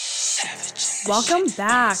Welcome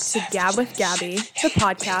back to Gab with Gabby, the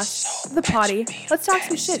podcast, the potty. Let's talk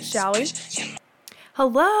some shit, shall we?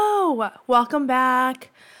 Hello, welcome back.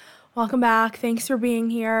 Welcome back. Thanks for being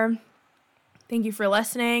here. Thank you for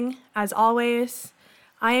listening. As always,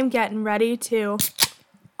 I am getting ready to,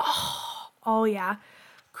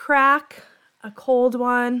 crack a cold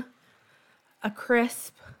one, a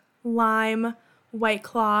crisp lime White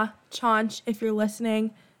Claw chaunch. If you're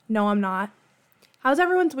listening, no, I'm not. How's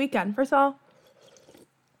everyone's weekend? First of all,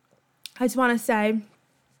 I just want to say,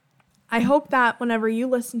 I hope that whenever you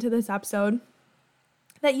listen to this episode,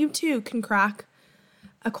 that you too can crack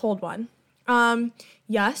a cold one.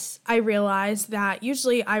 Yes, I realize that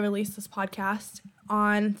usually I release this podcast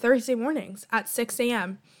on Thursday mornings at 6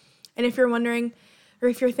 a.m. And if you're wondering, or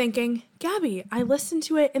if you're thinking, Gabby, I listen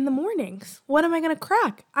to it in the mornings. What am I going to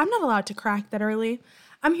crack? I'm not allowed to crack that early.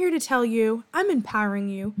 I'm here to tell you, I'm empowering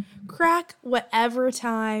you. Crack whatever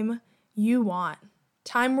time you want.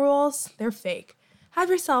 Time rules, they're fake.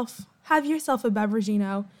 Have yourself a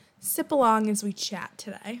beverageino. Sip along as we chat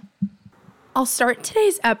today. I'll start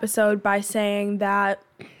today's episode by saying that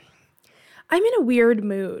I'm in a weird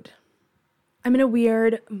mood.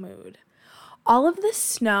 All of the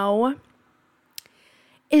snow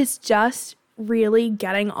is just really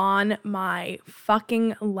getting on my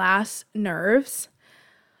fucking last nerves.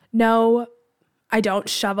 No, I don't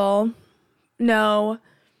shovel. No,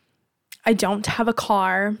 I don't have a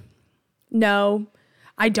car. No,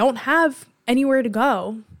 I don't have anywhere to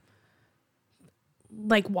go.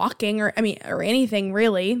 Like walking or anything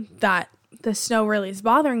really that the snow really is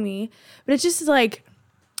bothering me. But it's just like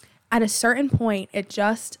at a certain point, it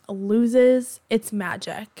just loses its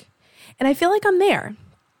magic. And I feel like I'm there.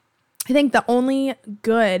 I think the only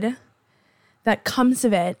good that comes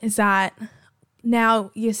of it is that now,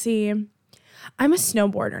 you see, I'm a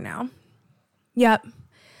snowboarder now. Yep.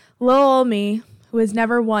 Little old me, who has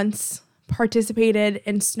never once participated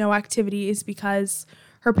in snow activities because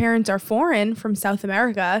her parents are foreign from South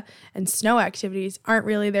America and snow activities aren't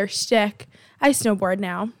really their shtick. I snowboard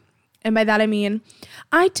now. And by that I mean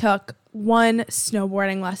I took one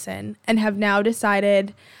snowboarding lesson and have now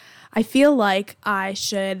decided I feel like I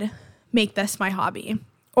should make this my hobby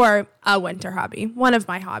or a winter hobby, one of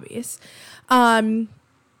my hobbies. I'm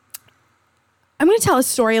going to tell a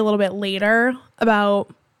story a little bit later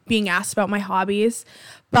about being asked about my hobbies,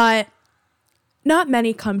 but not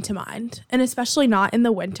many come to mind, and especially not in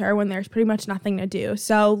the winter when there's pretty much nothing to do.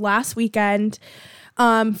 So last weekend,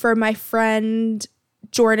 for my friend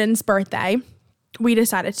Jordan's birthday, we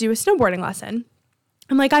decided to do a snowboarding lesson.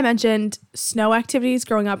 And like I mentioned, snow activities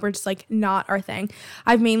growing up were just like not our thing.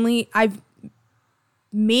 I've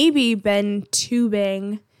maybe been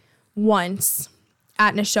tubing once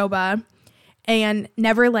at Neshoba and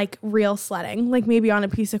never like real sledding, like maybe on a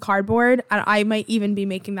piece of cardboard. I might even be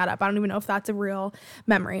making that up. I don't even know if that's a real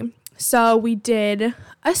memory. So we did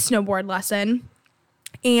a snowboard lesson,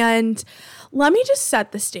 and let me just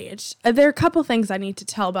set the stage. There are a couple things I need to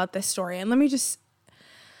tell about this story, and let me just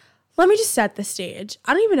set the stage.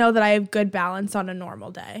 I don't even know that I have good balance on a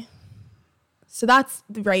normal day. So that's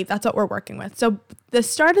right. That's what we're working with. So the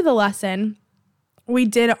start of the lesson we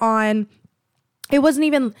did on, it wasn't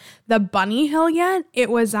even the bunny hill yet. It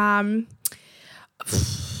was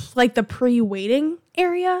like the pre-waiting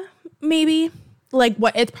area, maybe. Like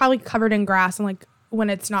what, it's probably covered in grass and like when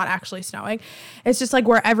it's not actually snowing. It's just like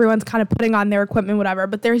where everyone's kind of putting on their equipment, whatever.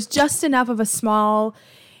 But there's just enough of a small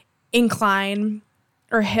incline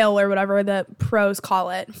or hill or whatever the pros call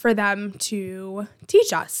it for them to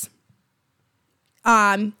teach us.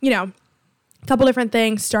 A couple different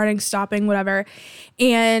things, starting, stopping, whatever.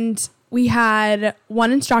 And we had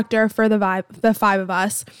one instructor for the five of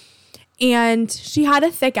us, and she had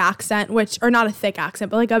a thick accent, or not a thick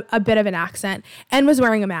accent, but like a bit of an accent, and was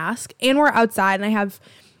wearing a mask. And we're outside, and I have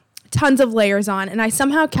tons of layers on, and I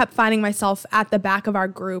somehow kept finding myself at the back of our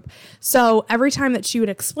group. So every time that she would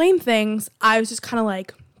explain things, I was just kind of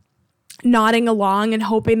like nodding along and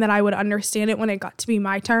hoping that I would understand it when it got to be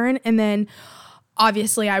my turn. And then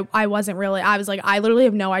obviously I wasn't really, I was like, I literally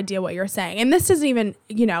have no idea what you're saying. And this doesn't even,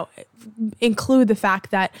 include the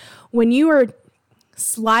fact that when you are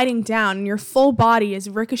sliding down and your full body is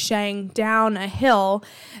ricocheting down a hill,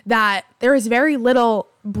 that there is very little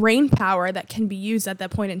brain power that can be used at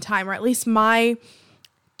that point in time, or at least my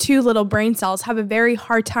two little brain cells have a very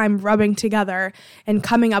hard time rubbing together and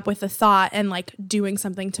coming up with a thought and like doing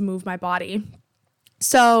something to move my body.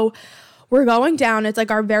 So we're going down. It's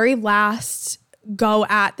like our very last go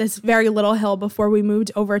at this very little hill before we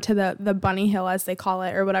moved over to the bunny hill, as they call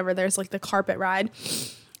it, or whatever. There's like the carpet ride.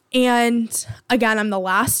 And again, I'm the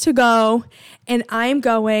last to go, and I'm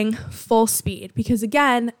going full speed because,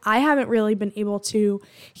 again, I haven't really been able to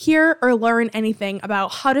hear or learn anything about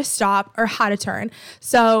how to stop or how to turn.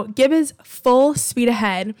 So Gib is full speed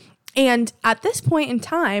ahead. And at this point in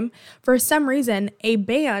time, for some reason, a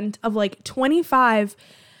band of like 25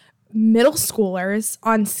 middle schoolers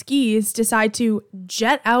on skis decide to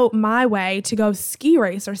jet out my way to go ski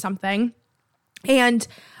race or something. And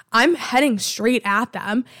I'm heading straight at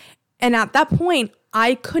them. And at that point,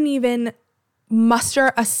 I couldn't even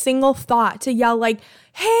muster a single thought to yell like,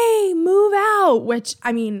 hey, move out. Which,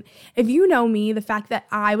 I mean, if you know me, the fact that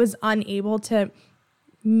I was unable to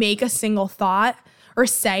make a single thought or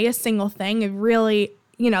say a single thing, it really,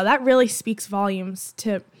 that really speaks volumes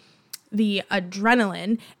to the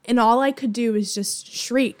adrenaline. And all I could do was just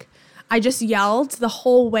shriek. I just yelled the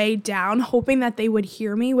whole way down, hoping that they would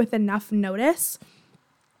hear me with enough notice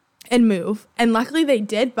and move. And luckily they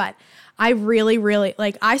did, but I really, really,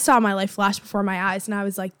 I saw my life flash before my eyes, and I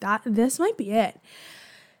was like, this might be it.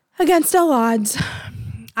 Against all odds,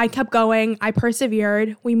 I kept going. I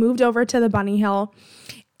persevered. We moved over to the bunny hill.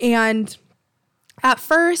 And at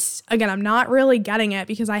first, again, I'm not really getting it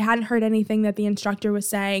because I hadn't heard anything that the instructor was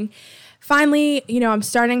saying. Finally, I'm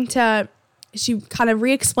starting to, she kind of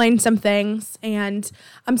re-explained some things, and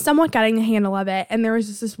I'm somewhat getting the handle of it. And there was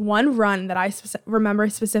just this one run that I remember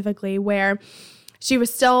specifically where she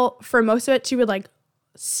was still, for most of it, she would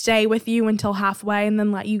stay with you until halfway and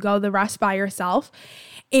then let you go the rest by yourself.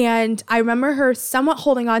 And I remember her somewhat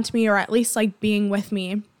holding on to me, or at least being with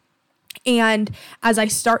me. And as I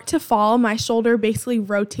start to fall, my shoulder basically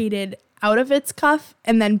rotated out of its cuff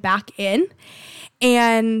and then back in.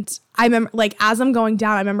 And I remember, as I'm going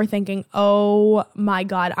down, I remember thinking, oh my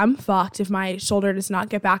God, I'm fucked if my shoulder does not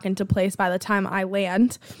get back into place by the time I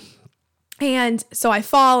land. And so I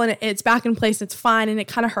fall and it's back in place. It's fine. And it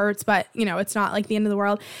kind of hurts, but it's not the end of the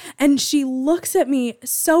world. And she looks at me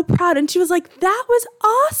so proud and she was like, that was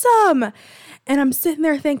awesome. And I'm sitting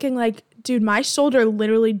there thinking dude, my shoulder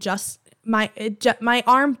literally my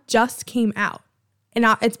arm just came out and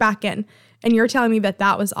now it's back in. And you're telling me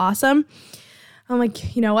that was awesome. I'm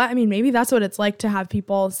like, you know what? I mean, maybe that's what it's like to have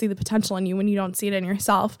people see the potential in you when you don't see it in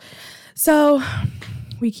yourself. So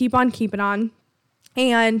we keep on keeping on.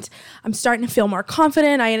 And I'm starting to feel more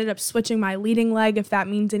confident. I ended up switching my leading leg, if that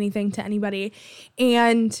means anything to anybody.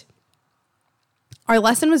 And our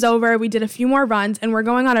lesson was over. We did a few more runs, and we're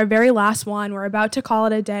going on our very last one. We're about to call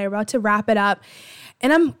it a day. We're about to wrap it up.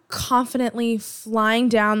 And I'm confidently flying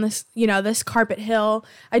down this, this carpet hill.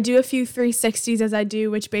 I do a few 360s as I do,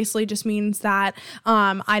 which basically just means that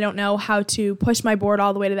I don't know how to push my board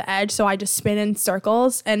all the way to the edge. So I just spin in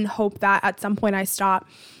circles and hope that at some point I stop.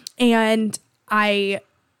 And I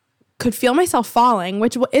could feel myself falling,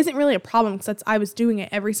 which isn't really a problem because I was doing it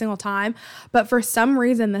every single time. But for some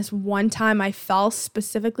reason, this one time I fell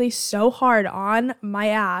specifically so hard on my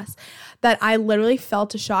ass that I literally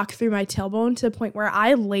felt a shock through my tailbone to the point where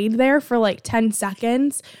I laid there for 10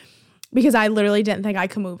 seconds because I literally didn't think I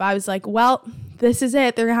could move. I was like, well, this is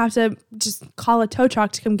it. They're going to have to just call a tow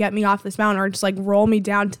truck to come get me off this mountain or just roll me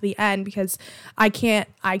down to the end because I can't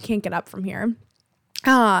get up from here.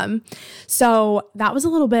 So that was a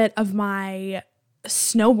little bit of my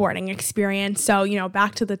snowboarding experience. So,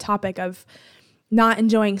 back to the topic of not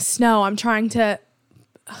enjoying snow, I'm trying to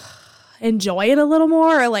enjoy it a little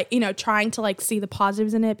more or trying to see the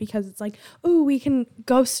positives in it because it's ooh, we can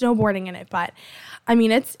go snowboarding in it. But I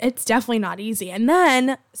mean, it's definitely not easy. And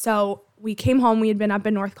then, so we came home, we had been up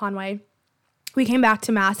in North Conway. We came back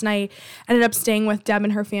to Mass and I ended up staying with Deb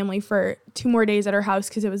and her family for 2 more days at her house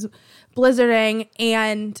because it was blizzarding.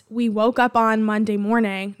 And we woke up on Tuesday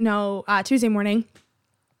morning,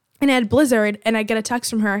 and it had blizzard. And I get a text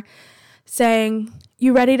from her saying,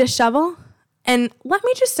 you ready to shovel? And let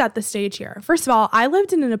me just set the stage here. First of all, I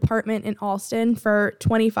lived in an apartment in Alston for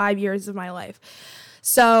 25 years of my life.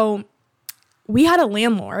 So we had a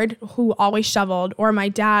landlord who always shoveled, or my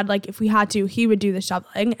dad, if we had to, he would do the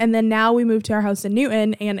shoveling. And then now we moved to our house in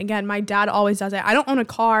Newton. And again, my dad always does it. I don't own a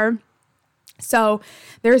car, so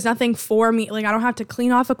there's nothing for me. I don't have to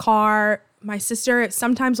clean off a car. My sister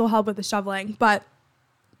sometimes will help with the shoveling. But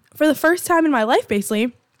for the first time in my life,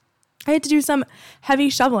 basically, I had to do some heavy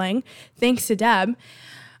shoveling thanks to Deb.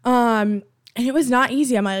 And it was not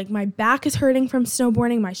easy. I'm my back is hurting from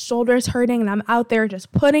snowboarding. My shoulder is hurting. And I'm out there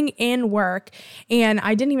just putting in work. And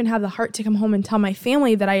I didn't even have the heart to come home and tell my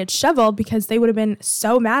family that I had shoveled because they would have been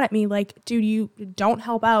so mad at me. Dude, you don't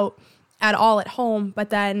help out at all at home, but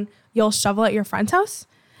then you'll shovel at your friend's house?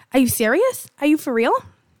 Are you serious? Are you for real?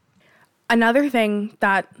 Another thing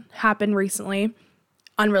that happened recently,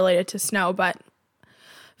 unrelated to snow, but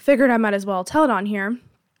figured I might as well tell it on here.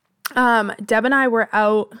 Deb and I were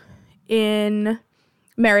out in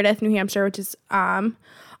Meredith, New Hampshire, which is on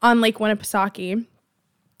Lake Winnipesaukee.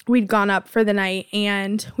 We'd gone up for the night,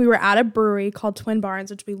 and we were at a brewery called Twin Barns,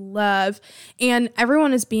 which we love. And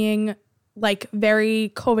everyone is being like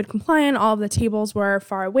very COVID compliant. All of the tables were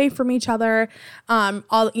far away from each other. All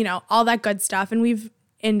that good stuff. And we've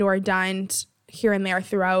indoor dined here and there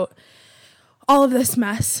throughout all of this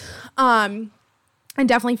mess. And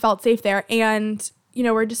definitely felt safe there. And,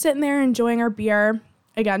 we're just sitting there enjoying our beer.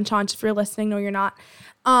 Again, Chance, if you're listening, no, you're not.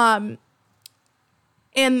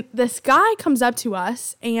 And this guy comes up to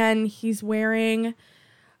us, and he's wearing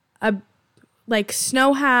a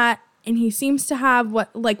snow hat, and he seems to have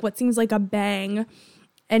what seems like a bang,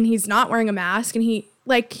 and he's not wearing a mask, and he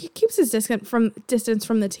keeps his distance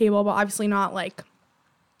from the table, but obviously not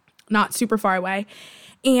super far away.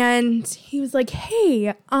 And he was like,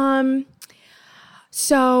 "Hey,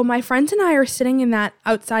 so my friends and I are sitting in that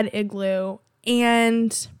outside igloo,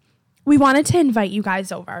 and we wanted to invite you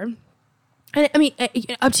guys over." And I mean,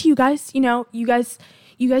 up to you guys, you guys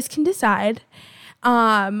can decide.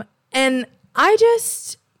 And I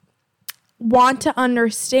just want to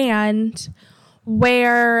understand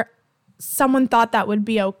where someone thought that would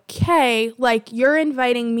be okay. Like, you're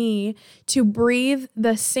inviting me to breathe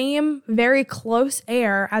the same very close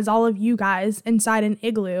air as all of you guys inside an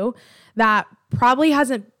igloo that probably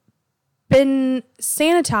hasn't been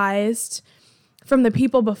sanitized from the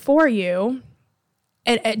people before you.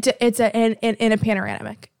 It's in a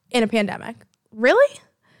pandemic. Really?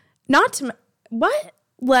 Not to what?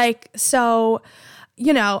 So,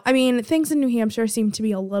 I mean, things in New Hampshire seem to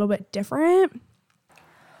be a little bit different.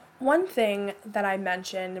 One thing that I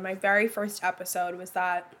mentioned in my very first episode was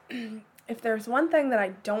that if there's one thing that I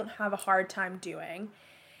don't have a hard time doing,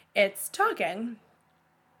 it's talking.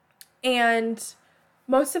 And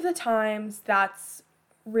most of the times that's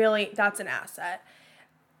an asset.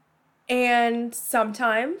 And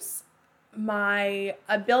sometimes my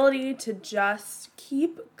ability to just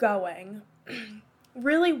keep going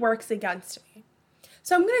really works against me.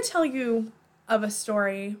 So I'm going to tell you of a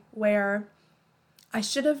story where I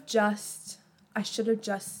should have just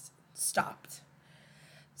stopped.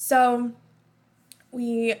 So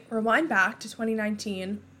we rewind back to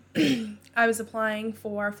 2019. I was applying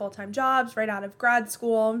for full-time jobs right out of grad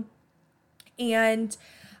school, and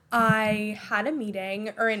I had a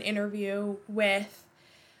meeting or an interview with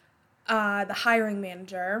the hiring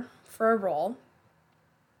manager for a role,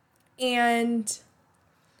 and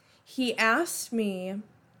he asked me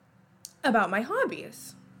about my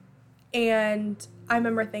hobbies. And I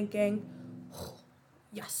remember thinking, oh,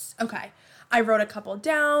 yes, okay. I wrote a couple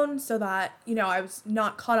down so that, I was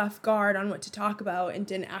not caught off guard on what to talk about and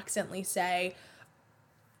didn't accidentally say,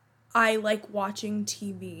 I like watching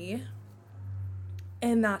TV.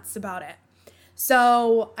 And that's about it.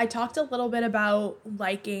 So I talked a little bit about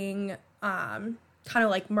liking kind of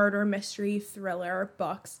like murder, mystery, thriller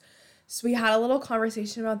books. So we had a little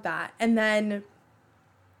conversation about that. And then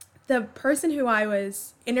the person who I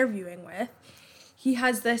was interviewing with, he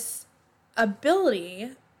has this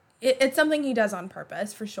ability. It's something he does on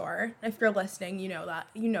purpose, for sure. If you're listening,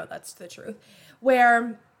 that's the truth.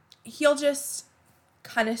 Where he'll just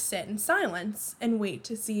kind of sit in silence and wait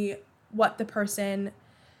to see what the person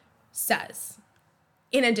says.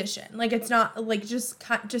 In addition, it's not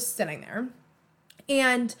just sitting there.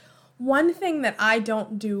 And one thing that I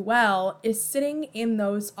don't do well is sitting in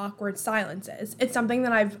those awkward silences. It's something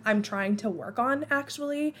that I'm trying to work on,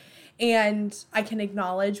 actually. And I can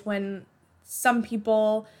acknowledge when some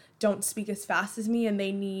people don't speak as fast as me and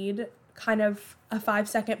they need kind of a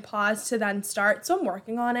 5-second pause to then start. So I'm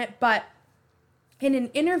working on it. But in an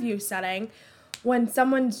interview setting, when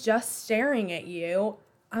someone's just staring at you,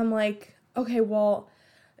 I'm like, okay, well,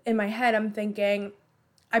 in my head, I'm thinking,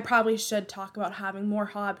 I probably should talk about having more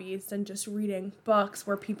hobbies than just reading books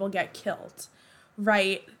where people get killed,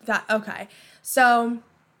 right? Okay. So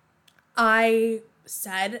I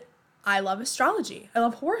said, I love astrology. I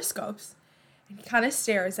love horoscopes. And he kind of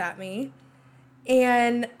stares at me.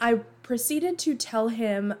 And I proceeded to tell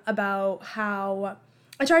him about how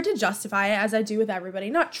I tried to justify it, as I do with everybody.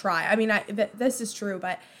 Not try. I mean, this is true,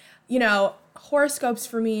 but, horoscopes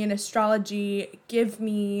for me and astrology give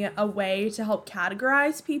me a way to help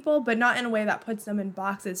categorize people, but not in a way that puts them in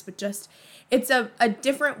boxes, but just it's a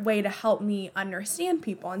different way to help me understand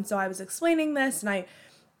people. And so I was explaining this, and I,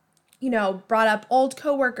 brought up old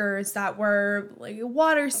coworkers that were like a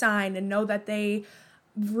water sign and know that they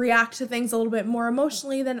react to things a little bit more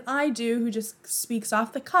emotionally than I do, who just speaks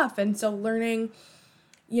off the cuff. And so learning,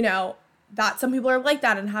 that some people are like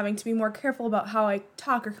that and having to be more careful about how I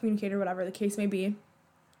talk or communicate or whatever the case may be.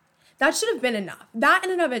 That should have been enough. That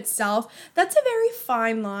in and of itself, that's a very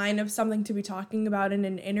fine line of something to be talking about in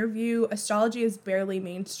an interview. Astrology is barely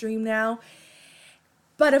mainstream now.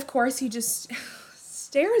 But of course, he just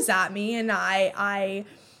stares at me, and I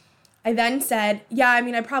then said, yeah, I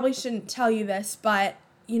mean, I probably shouldn't tell you this, but,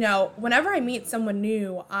 you know, whenever I meet someone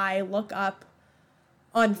new, I look up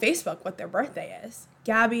on Facebook what their birthday is.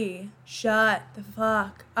 Gabby, shut the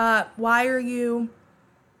fuck up. Why?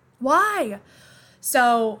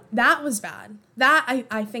 So that was bad. That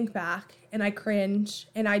I think back and I cringe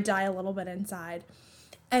and I die a little bit inside.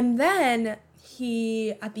 And then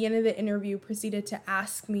he, at the end of the interview, proceeded to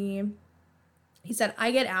ask me, he said,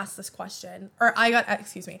 I got asked this question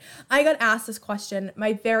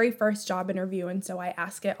my very first job interview, and so I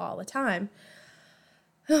ask it all the time.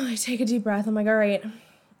 Oh, I take a deep breath. I'm like, all right.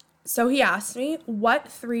 So he asked me, what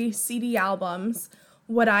 3 CD albums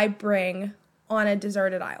would I bring on a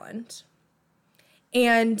deserted island?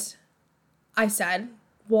 And I said,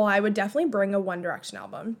 well, I would definitely bring a One Direction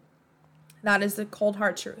album. That is the cold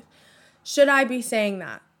hard truth. Should I be saying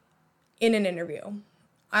that in an interview?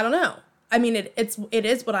 I don't know. I mean, it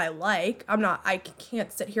is what I like. I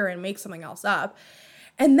can't sit here and make something else up.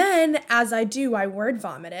 And then as I do, I word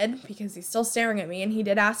vomited because he's still staring at me, and he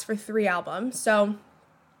did ask for 3 albums. So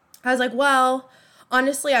I was like, well,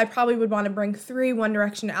 honestly, I probably would want to bring 3 One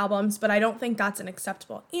Direction albums, but I don't think that's an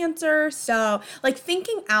acceptable answer. So, like,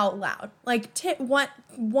 thinking out loud, like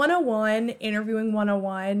 101, interviewing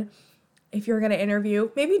 101, if you're going to interview,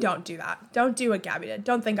 maybe don't do that. Don't do what Gabby did.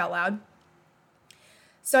 Don't think out loud.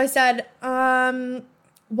 So I said,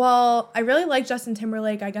 well, I really like Justin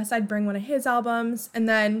Timberlake. I guess I'd bring one of his albums. And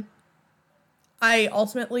then I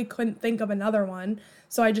ultimately couldn't think of another one.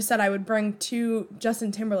 So I just said I would bring 2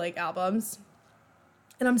 Justin Timberlake albums.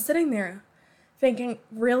 And I'm sitting there thinking,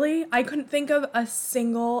 really? I couldn't think of a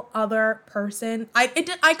single other person.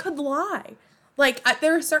 I could lie. Like,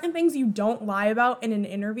 there are certain things you don't lie about in an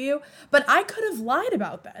interview, but I could have lied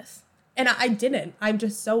about this. And I didn't. I'm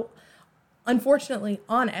just so, unfortunately,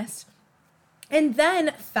 honest. And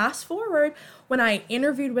then, fast forward, when I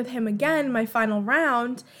interviewed with him again, my final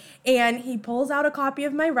round, and he pulls out a copy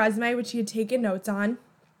of my resume, which he had taken notes on,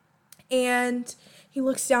 and he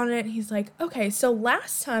looks down at it and he's like, okay, so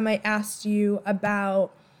last time I asked you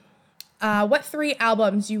about what 3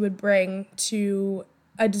 albums you would bring to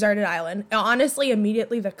a deserted island. Now, honestly,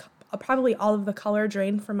 immediately probably all of the color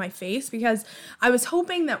drained from my face because I was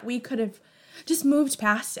hoping that we could have just moved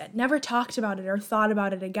past it, never talked about it or thought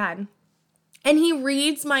about it again. And he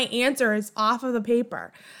reads my answers off of the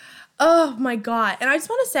paper. Oh my God. And I just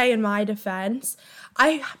want to say, in my defense,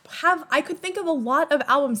 I could think of a lot of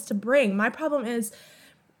albums to bring. My problem is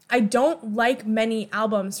I don't like many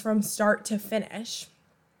albums from start to finish.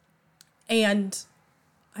 And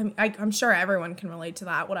I'm sure everyone can relate to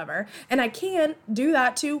that, whatever. And I can't do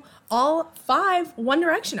that to all 5 One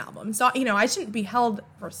Direction albums. So, you know, I shouldn't be held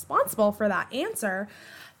responsible for that answer.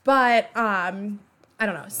 But I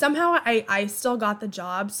don't know. Somehow I still got the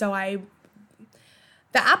job. So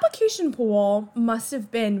the application pool must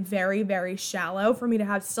have been very, very shallow for me to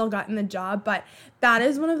have still gotten the job. But that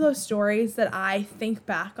is one of those stories that I think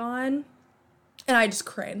back on and I just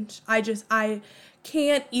cringe. I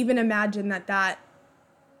can't even imagine that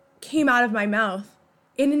came out of my mouth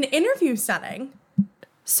in an interview setting.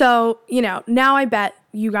 So, you know, now I bet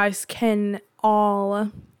you guys can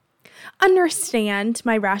all understand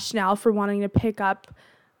my rationale for wanting to pick up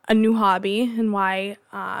a new hobby and why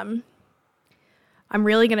I'm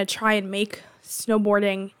really going to try and make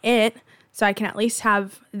snowboarding it so I can at least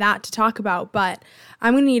have that to talk about. But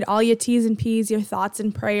I'm going to need all your T's and P's, your thoughts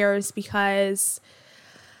and prayers, because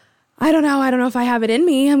I don't know if I have it in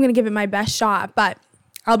me. I'm going to give it my best shot, but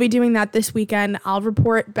I'll be doing that this weekend. I'll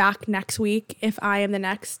report back next week if I am the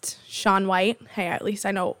next Shaun White. Hey, at least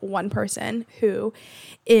I know one person who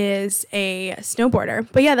is a snowboarder.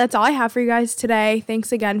 But yeah, that's all I have for you guys today.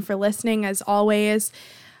 Thanks again for listening. As always,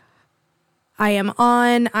 I am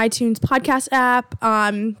on iTunes podcast app.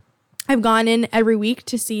 I've gone in every week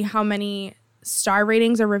to see how many star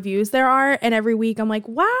ratings or reviews there are. And every week I'm like,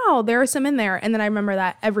 wow, there are some in there. And then I remember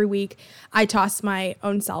that every week I toss my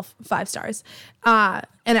own self 5 stars.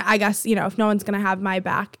 And I guess, you know, if no one's going to have my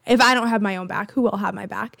back, if I don't have my own back, who will have my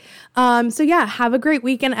back? So yeah, have a great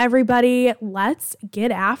weekend, everybody. Let's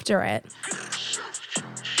get after it.